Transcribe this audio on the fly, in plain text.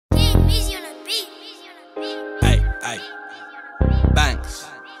Aye. Banks.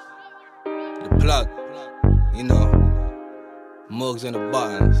 The plug. You know. Mugs and the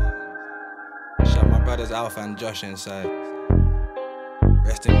buttons. Shout my brothers Alpha and Josh inside.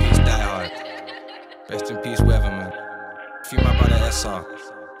 Rest in peace, Die Hard. Rest in peace, Weatherman. Free my brother SR.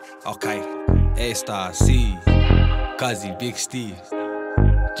 Okay. A-Star, C. Cuzzy, Big Steve.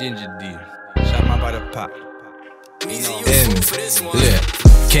 Ginger D. Shout my brother Pat. Yeah.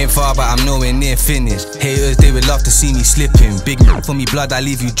 Came far but I'm nowhere near finished. Haters, they would love to see me slipping. Big man for me blood, I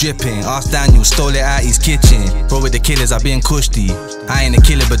leave you dripping. Ask Daniel, stole it out his kitchen. Bro with the killers, I been cushy. I ain't a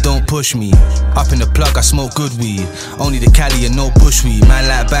killer but don't push me. Up in the plug, I smoke good weed. Only the Cali and no bush weed. Man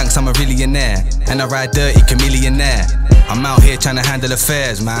like Banks, I'm a millionaire. And I ride dirty, chameleonaire. I'm out here trying to handle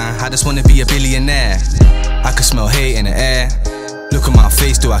affairs, man. I just wanna be a billionaire. I can smell hate in the air. Look at my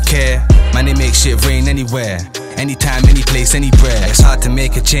face, do I care? Man, they make shit rain anywhere. Anytime, any place, anywhere. It's hard to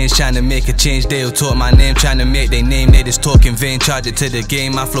make a change, trying to make a change. They'll talk my name, trying to make their name. They just talk in vain, charge it to the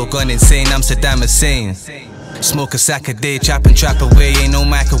game. My flow gone insane, I'm Saddam Hussein. Smoke a sack a day, trap and trap away. Ain't no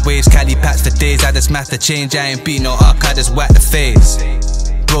microwaves, Cali packs for days. I just master change, I ain't beat no arc, I just whack the face.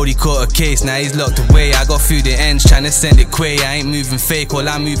 Brody caught a case, now he's locked away. I got through the ends, trying to send it quay. I ain't moving fake, all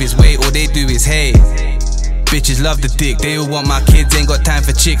I move is weight. All they do is hate. Bitches love the dick, they all want my kids, ain't got time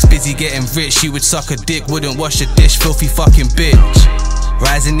for chicks. Busy getting rich, she would suck a dick, wouldn't wash a dish, filthy fucking bitch.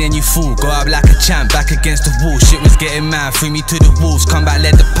 Rising then you fool, go up like a champ, back against the wall. Shit was getting mad, threw me to the wolves. Come back,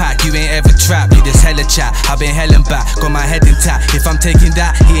 led the pack, you ain't ever trapped. Lead this hella chat, I been hellin' back, got my head intact. If I'm taking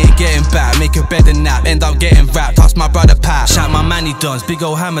that, he ain't getting back. Make a better nap, end up getting wrapped. Ask my brother Pat, shout my manny dons, big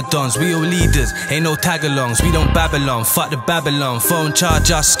ol' hammer dons. We all leaders, ain't no tag-alongs. We don't Babylon, fuck the Babylon. Phone charge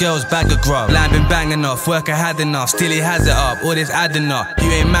us, skills, bag of grub. Line been banging off, worker had enough, still he has it up. All this adding up,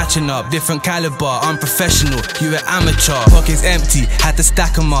 you ain't matching up. Different caliber, unprofessional, you an amateur. Pockets empty, had to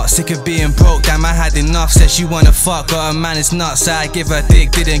stack 'em up. Sick of being broke, damn I had enough. Said she wanna fuck, got a man it's nuts. So I give her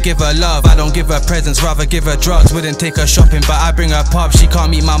dick, didn't give her love. I don't give her presents, rather give her drugs. Wouldn't take her shopping, but I bring her pub. She can't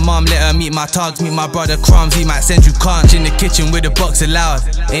meet my mum, let her meet my tugs. Meet my brother Crumbs, he might send you conch. In the kitchen with a box allowed.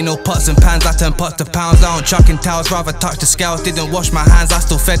 Ain't no pots and pans, I turn pots to pounds. I don't chucking towels, rather touch the scales. Didn't wash my hands, I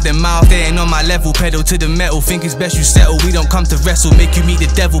still fed them out. They ain't on my level, pedal to the metal. Think it's best you settle, we don't come to wrestle. Make you meet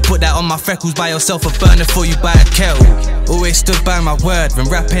the devil, put that on my freckles. Buy yourself a burner before you buy a kettle. Always stood by my word, when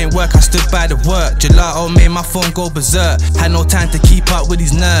rap ain't work I stood by the work. Gelato made my phone go berserk. Had no time to keep up with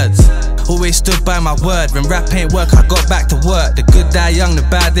these nerds. Always stood by my word, when rap ain't work I got back to work. The good die young, the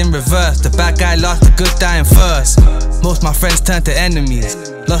bad in reverse. The bad guy lost, the good dying first. Most my friends turned to enemies,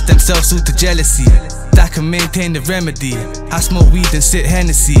 lost themselves due to jealousy. That can maintain the remedy. I smoke weed and sip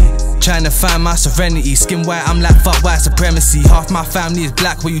Hennessy, trying to find my serenity. Skin white, I'm like fuck white supremacy. Half my family is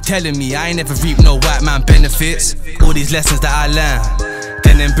black, what you telling me? I ain't never reap no white man benefits. All these lessons that I learned,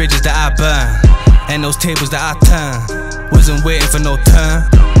 then them bridges that I burn, and those tables that I turn. Wasn't waiting for no turn,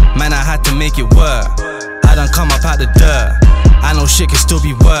 man I had to make it work. I done come up out the dirt, I know shit can still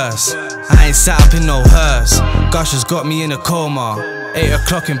be worse. I ain't sat up in no hearse, gosh has got me in a coma. 8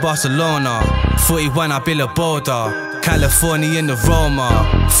 o'clock in Barcelona, 41 I build a boulder. California in the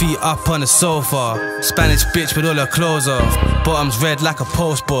Roma, feet up on the sofa. Spanish bitch with all her clothes off, bottoms red like a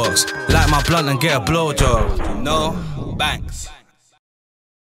post box. Light my blunt and get a blowjob. No, Banks.